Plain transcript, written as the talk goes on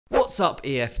What's up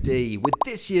EFD? With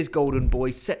this year's Golden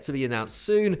Boy set to be announced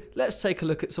soon, let's take a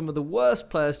look at some of the worst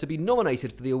players to be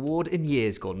nominated for the award in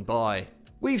years gone by.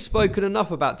 We've spoken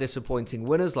enough about disappointing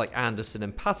winners like Anderson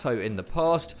and Pato in the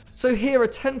past, so here are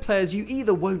 10 players you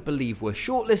either won't believe were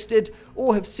shortlisted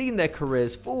or have seen their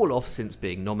careers fall off since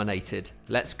being nominated.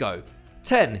 Let's go.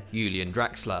 10. Julian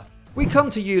Draxler. We come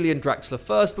to Julian Draxler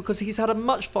first because he's had a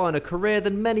much finer career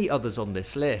than many others on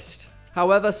this list.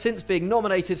 However, since being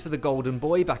nominated for the Golden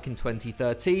Boy back in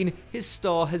 2013, his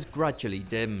star has gradually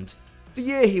dimmed. The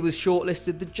year he was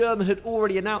shortlisted, the German had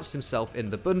already announced himself in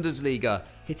the Bundesliga,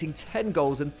 hitting 10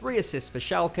 goals and 3 assists for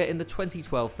Schalke in the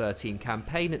 2012-13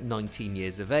 campaign at 19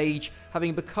 years of age,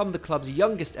 having become the club's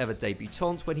youngest ever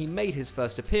debutant when he made his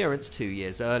first appearance 2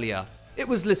 years earlier. It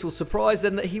was little surprise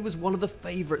then that he was one of the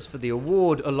favourites for the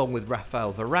award, along with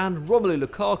Matteo Varane, Romelu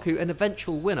Lukaku and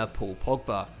eventual winner Paul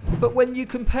Pogba. But when you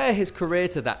compare his career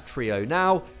to that trio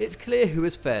now, it's clear who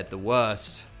has fared the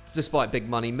worst. Despite big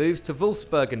money moves to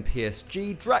Wolfsburg and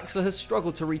PSG, Draxler has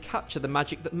struggled to recapture the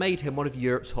magic that made him one of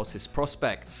Europe's hottest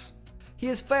prospects. He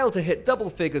has failed to hit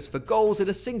double figures for goals in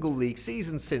a single league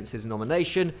season since his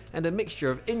nomination, and a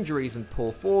mixture of injuries and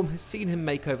poor form has seen him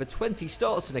make over 20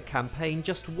 starts in a campaign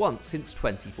just once since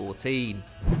 2014.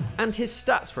 And his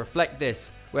stats reflect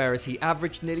this, whereas he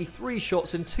averaged nearly 3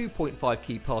 shots and 2.5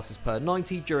 key passes per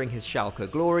 90 during his Schalke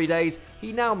glory days,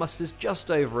 he now musters just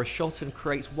over a shot and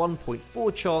creates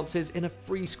 1.4 chances in a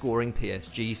free-scoring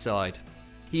PSG side.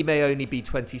 He may only be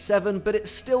 27, but it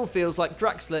still feels like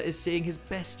Draxler is seeing his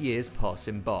best years pass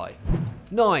him by.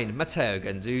 9. Matteo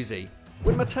Guendouzi.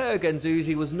 When Matteo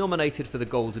Guendouzi was nominated for the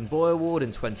Golden Boy Award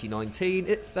in 2019,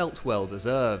 it felt well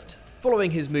deserved.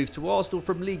 Following his move to Arsenal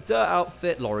from Ligue 2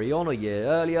 outfit Lorient a year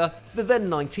earlier, the then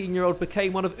 19-year-old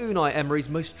became one of Unai Emery's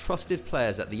most trusted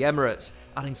players at the Emirates,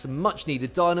 adding some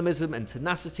much-needed dynamism and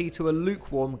tenacity to a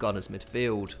lukewarm Gunners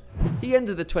midfield. He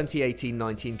ended the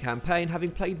 2018-19 campaign having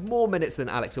played more minutes than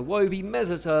Alex Iwobi,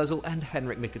 Mesut Ozil and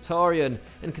Henrik Mkhitaryan,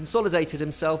 and consolidated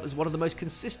himself as one of the most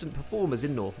consistent performers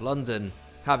in North London.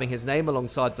 Having his name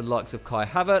alongside the likes of Kai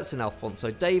Havertz and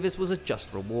Alphonso Davies was a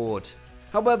just reward.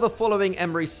 However, following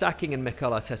Emery's sacking and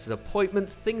Mikel Arteta's appointment,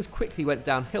 things quickly went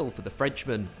downhill for the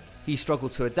Frenchman. He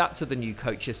struggled to adapt to the new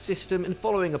coach's system, and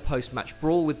following a post-match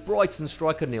brawl with Brighton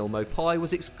striker Neal Maupay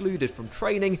was excluded from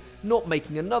training, not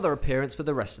making another appearance for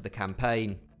the rest of the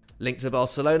campaign. Linked to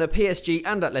Barcelona, PSG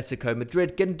and Atletico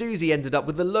Madrid, Guendouzi ended up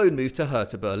with a loan move to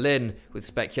Hertha Berlin, with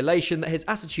speculation that his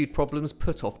attitude problems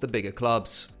put off the bigger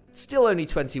clubs. Still only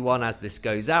 21 as this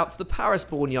goes out, the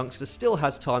Paris-born youngster still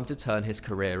has time to turn his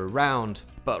career around.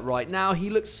 But right now, he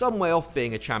looks some way off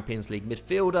being a Champions League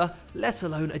midfielder, let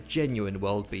alone a genuine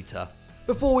world beater.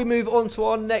 Before we move on to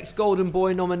our next Golden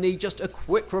Boy nominee, just a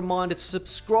quick reminder to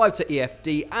subscribe to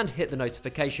EFD and hit the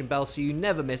notification bell so you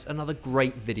never miss another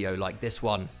great video like this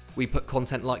one. We put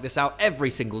content like this out every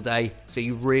single day, so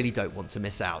you really don't want to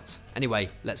miss out. Anyway,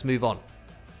 let's move on.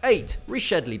 8.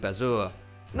 Richedly Bazoer.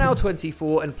 Now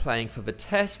 24 and playing for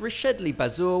Vitesse, Richedly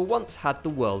Bazoer once had the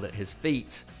world at his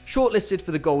feet. Shortlisted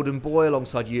for the Golden Boy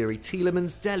alongside Yuri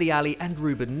Tielemans, Dele Alli and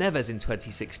Ruben Neves in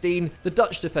 2016, the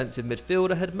Dutch defensive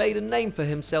midfielder had made a name for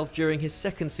himself during his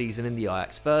second season in the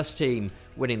Ajax first team,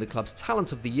 winning the club's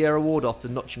Talent of the Year award after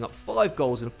notching up 5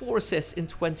 goals and 4 assists in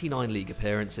 29 league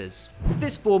appearances.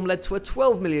 This form led to a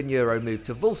 €12 million move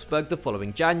to Wolfsburg the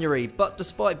following January, but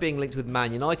despite being linked with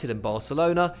Man United and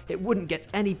Barcelona, it wouldn't get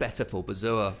any better for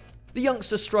Bazoer. The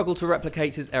youngster struggled to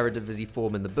replicate his Eredivisie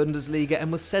form in the Bundesliga and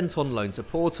was sent on loan to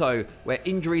Porto, where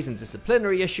injuries and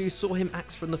disciplinary issues saw him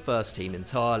axed from the first team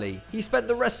entirely. He spent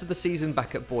the rest of the season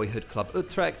back at boyhood club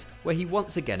Utrecht, where he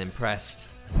once again impressed.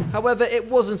 However, it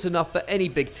wasn't enough for any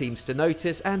big teams to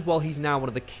notice, and while he's now one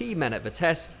of the key men at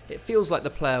Vitesse, it feels like the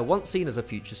player once seen as a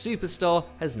future superstar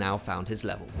has now found his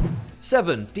level.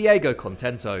 7. Diego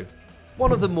Contento.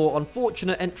 One of the more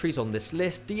unfortunate entries on this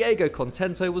list, Diego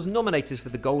Contento was nominated for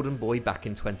the Golden Boy back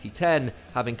in 2010,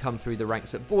 having come through the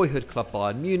ranks at boyhood club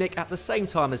Bayern Munich at the same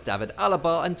time as David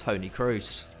Alaba and Toni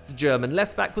Kroos. The German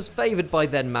left-back was favoured by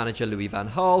then-manager Louis van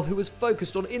Gaal, who was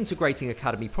focused on integrating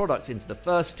academy products into the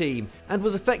first team, and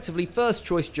was effectively first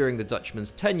choice during the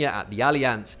Dutchman's tenure at the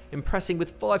Allianz, impressing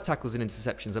with 5 tackles and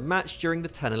interceptions a match during the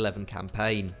 10-11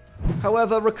 campaign.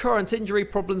 However, recurrent injury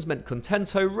problems meant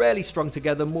Contento rarely strung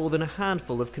together more than a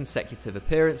handful of consecutive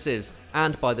appearances,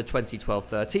 and by the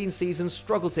 2012-13 season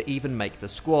struggled to even make the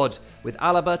squad, with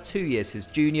Alaba, 2 years his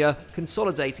junior,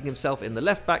 consolidating himself in the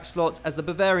left-back slot as the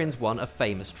Bavarians won a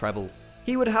famous treble.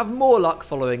 He would have more luck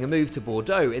following a move to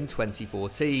Bordeaux in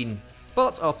 2014.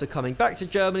 But after coming back to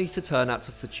Germany to turn out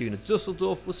to Fortuna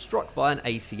Düsseldorf, was struck by an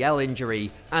ACL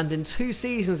injury, and in 2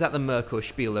 seasons at the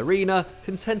Merkur-Spiel Arena,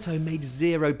 Contento made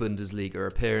 0 Bundesliga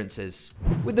appearances.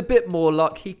 With a bit more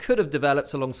luck, he could have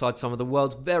developed alongside some of the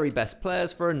world's very best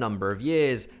players for a number of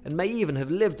years, and may even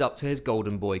have lived up to his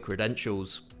Golden Boy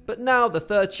credentials. But now the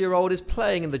 30-year-old is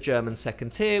playing in the German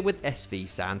second tier with SV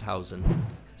Sandhausen.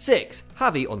 6.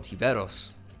 Javi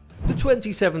Ontiveros. The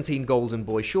 2017 Golden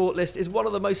Boy shortlist is one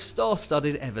of the most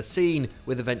star-studded ever seen,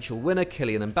 with eventual winner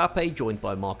Kylian MBappé joined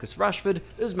by Marcus Rashford,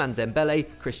 Ousmane Dembele,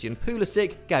 Christian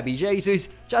Pulisic, Gabi Jesus,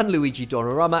 Gianluigi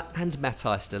Donnarumma and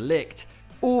Matthijs de Ligt.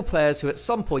 All players who at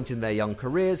some point in their young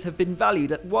careers have been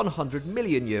valued at €100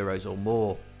 million or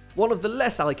more. One of the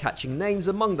less eye-catching names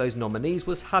among those nominees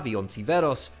was Javi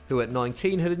Ontiveros, who at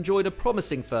 19 had enjoyed a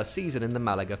promising first season in the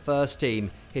Malaga first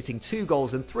team, hitting 2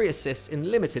 goals and 3 assists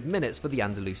in limited minutes for the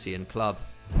Andalusian club.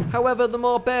 However, the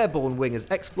Marbella-born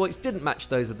winger's exploits didn't match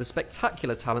those of the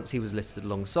spectacular talents he was listed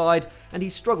alongside, and he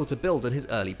struggled to build on his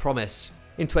early promise.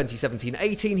 In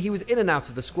 2017-18, he was in and out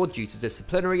of the squad due to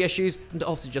disciplinary issues, and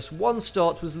after just 1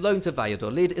 start was loaned to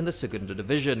Valladolid in the Segunda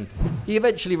Division. He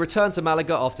eventually returned to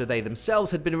Malaga after they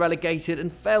themselves had been relegated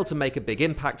and failed to make a big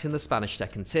impact in the Spanish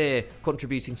second tier,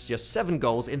 contributing to just 7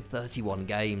 goals in 31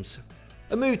 games.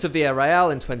 A move to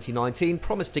Villarreal in 2019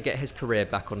 promised to get his career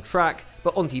back on track,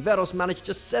 but Ontiveros managed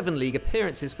just 7 league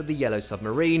appearances for the Yellow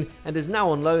Submarine and is now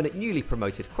on loan at newly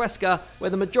promoted Huesca, where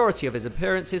the majority of his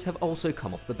appearances have also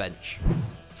come off the bench.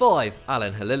 5.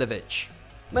 Alen Halilovic.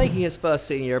 Making his first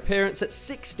senior appearance at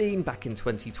 16 back in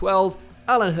 2012,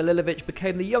 Alen Halilovic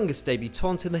became the youngest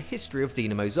debutant in the history of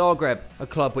Dinamo Zagreb, a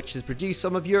club which has produced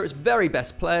some of Europe's very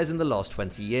best players in the last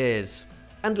 20 years.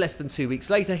 And less than 2 weeks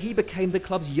later, he became the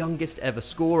club's youngest ever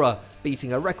scorer,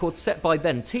 beating a record set by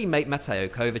then teammate Mateo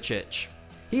Kovacic.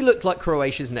 He looked like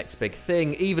Croatia's next big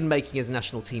thing, even making his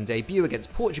national team debut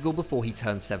against Portugal before he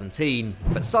turned 17.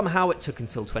 But somehow it took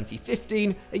until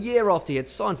 2015, a year after he had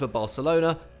signed for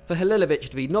Barcelona, for Halilovic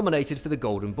to be nominated for the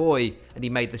Golden Boy, and he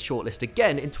made the shortlist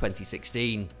again in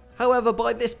 2016. However,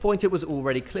 by this point it was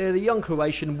already clear the young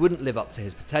Croatian wouldn't live up to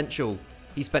his potential.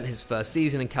 He spent his first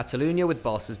season in Catalonia with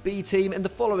Barca's B team, and the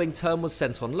following term was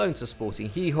sent on loan to Sporting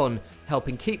Gijón,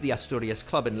 helping keep the Asturias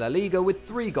club in La Liga with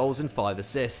 3 goals and 5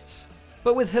 assists.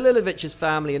 But with Halilovic's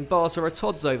family and Barca at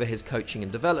odds over his coaching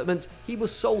and development, he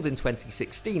was sold in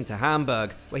 2016 to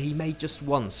Hamburg, where he made just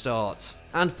 1 start.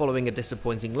 And following a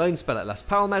disappointing loan spell at Las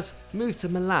Palmas, moved to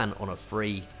Milan on a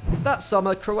free. That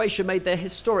summer, Croatia made their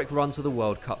historic run to the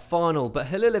World Cup final, but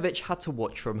Halilovic had to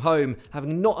watch from home,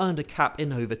 having not earned a cap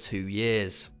in over 2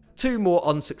 years. 2 more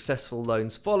unsuccessful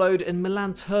loans followed, and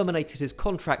Milan terminated his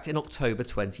contract in October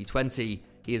 2020.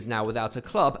 He is now without a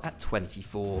club at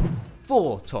 24.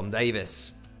 4. Tom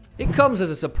Davies. It comes as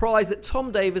a surprise that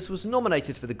Tom Davies was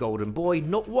nominated for the Golden Boy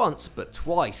not once, but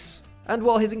twice. And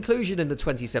while his inclusion in the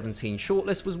 2017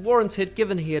 shortlist was warranted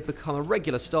given he had become a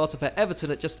regular starter for Everton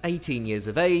at just 18 years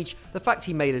of age, the fact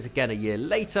he made it again a year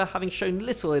later, having shown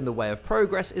little in the way of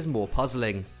progress, is more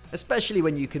puzzling. Especially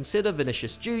when you consider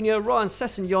Vinicius Jr., Ryan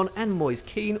Sessegnon and Moise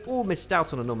Kean all missed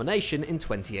out on a nomination in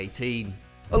 2018.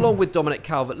 Along with Dominic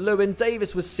Calvert-Lewin,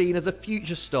 Davies was seen as a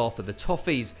future star for the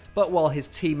Toffees, but while his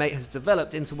teammate has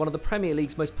developed into one of the Premier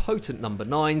League's most potent number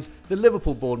 9s, the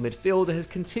Liverpool-born midfielder has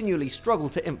continually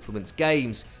struggled to influence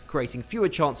games, creating fewer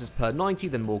chances per 90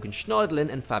 than Morgan Schneiderlin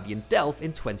and Fabian Delph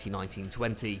in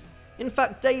 2019-20. In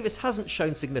fact, Davies hasn't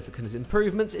shown significant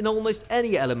improvements in almost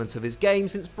any element of his game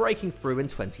since breaking through in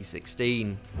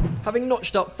 2016. Having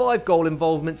notched up 5 goal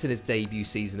involvements in his debut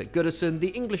season at Goodison, the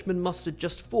Englishman mustered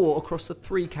just 4 across the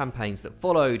 3 campaigns that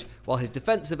followed, while his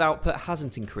defensive output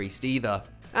hasn't increased either.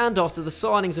 And after the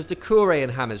signings of Doucouré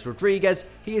and James Rodriguez,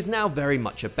 he is now very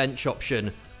much a bench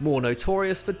option, more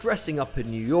notorious for dressing up in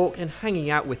New York and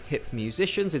hanging out with hip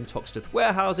musicians in Toxteth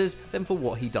warehouses than for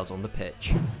what he does on the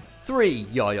pitch. 3.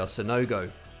 Yaya Sanogo.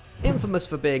 Infamous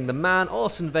for being the man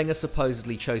Arsene Wenger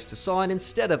supposedly chose to sign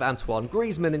instead of Antoine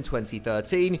Griezmann in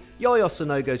 2013, Yaya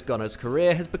Sanogo's Gunners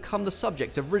career has become the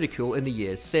subject of ridicule in the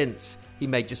years since. He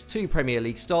made just 2 Premier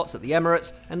League starts at the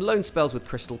Emirates, and loan spells with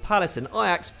Crystal Palace and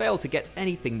Ajax failed to get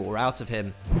anything more out of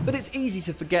him. But it's easy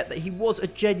to forget that he was a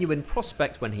genuine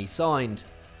prospect when he signed.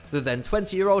 The then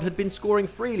 20-year-old had been scoring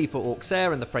freely for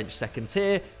Auxerre in the French second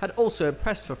tier, had also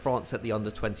impressed for France at the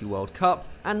Under-20 World Cup,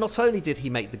 and not only did he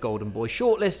make the Golden Boy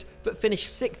shortlist, but finished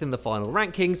 6th in the final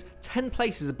rankings, 10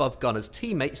 places above Gunners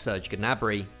teammate Serge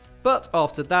Gnabry. But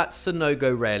after that,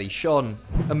 Sanogo rarely shone.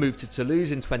 A move to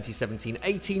Toulouse in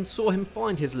 2017-18 saw him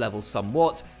find his level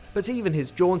somewhat, but even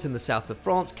his jaunt in the south of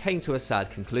France came to a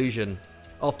sad conclusion.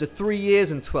 After 3 years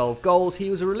and 12 goals,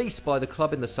 he was released by the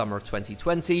club in the summer of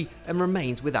 2020 and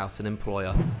remains without an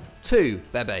employer. 2.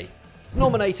 Bebé.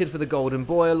 Nominated for the Golden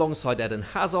Boy alongside Eden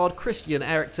Hazard, Christian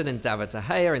Eriksen and David De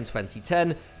Gea in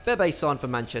 2010, Bebé signed for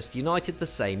Manchester United the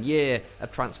same year, a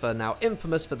transfer now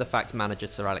infamous for the fact manager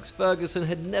Sir Alex Ferguson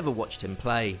had never watched him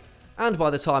play. And by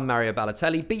the time Mario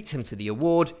Balotelli beat him to the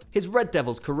award, his Red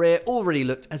Devils career already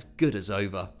looked as good as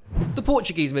over. The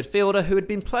Portuguese midfielder, who had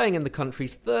been playing in the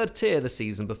country's third tier the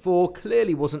season before,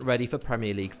 clearly wasn't ready for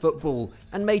Premier League football,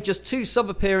 and made just 2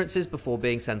 sub-appearances before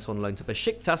being sent on loan to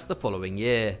Besiktas the following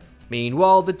year.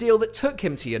 Meanwhile, the deal that took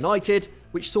him to United,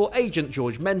 which saw agent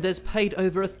Jorge Mendes paid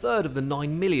over a third of the €9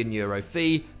 million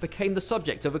fee, became the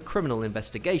subject of a criminal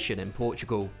investigation in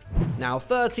Portugal. Now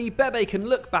 30, Bebé can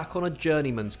look back on a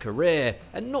journeyman's career,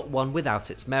 and not one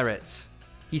without its merits.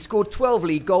 He scored 12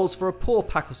 league goals for a poor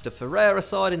Pacos de Ferreira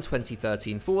side in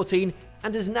 2013-14,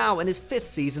 and is now in his 5th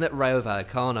season at Rayo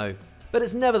Vallecano. But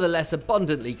it's nevertheless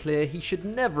abundantly clear he should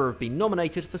never have been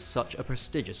nominated for such a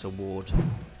prestigious award.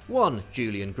 1.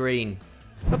 Julian Green.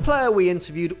 A player we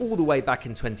interviewed all the way back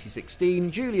in 2016,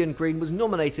 Julian Green was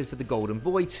nominated for the Golden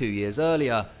Boy 2 years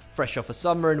earlier, fresh off a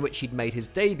summer in which he'd made his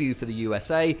debut for the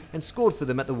USA and scored for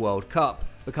them at the World Cup,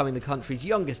 becoming the country's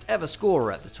youngest ever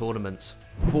scorer at the tournament.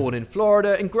 Born in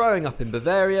Florida and growing up in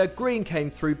Bavaria, Green came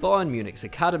through Bayern Munich's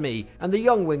academy, and the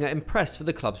young winger impressed for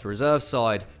the club's reserve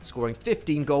side, scoring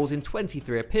 15 goals in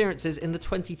 23 appearances in the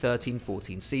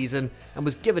 2013-14 season, and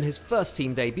was given his first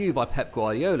team debut by Pep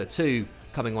Guardiola too,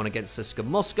 coming on against CSKA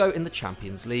Moscow in the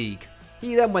Champions League.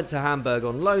 He then went to Hamburg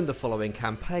on loan the following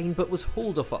campaign, but was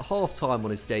hauled off at half-time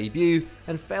on his debut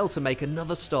and failed to make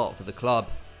another start for the club.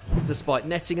 Despite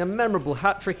netting a memorable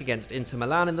hat-trick against Inter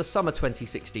Milan in the summer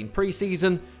 2016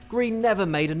 pre-season, Green never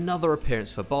made another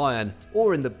appearance for Bayern,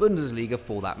 or in the Bundesliga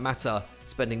for that matter,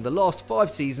 spending the last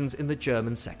 5 seasons in the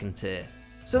German second tier.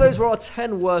 So those were our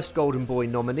 10 worst Golden Boy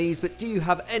nominees, but do you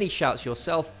have any shouts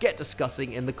yourself? Get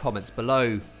discussing in the comments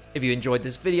below. If you enjoyed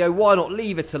this video, why not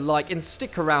leave it a like and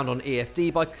stick around on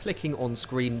EFD by clicking on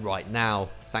screen right now.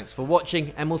 Thanks for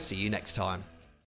watching, and we'll see you next time.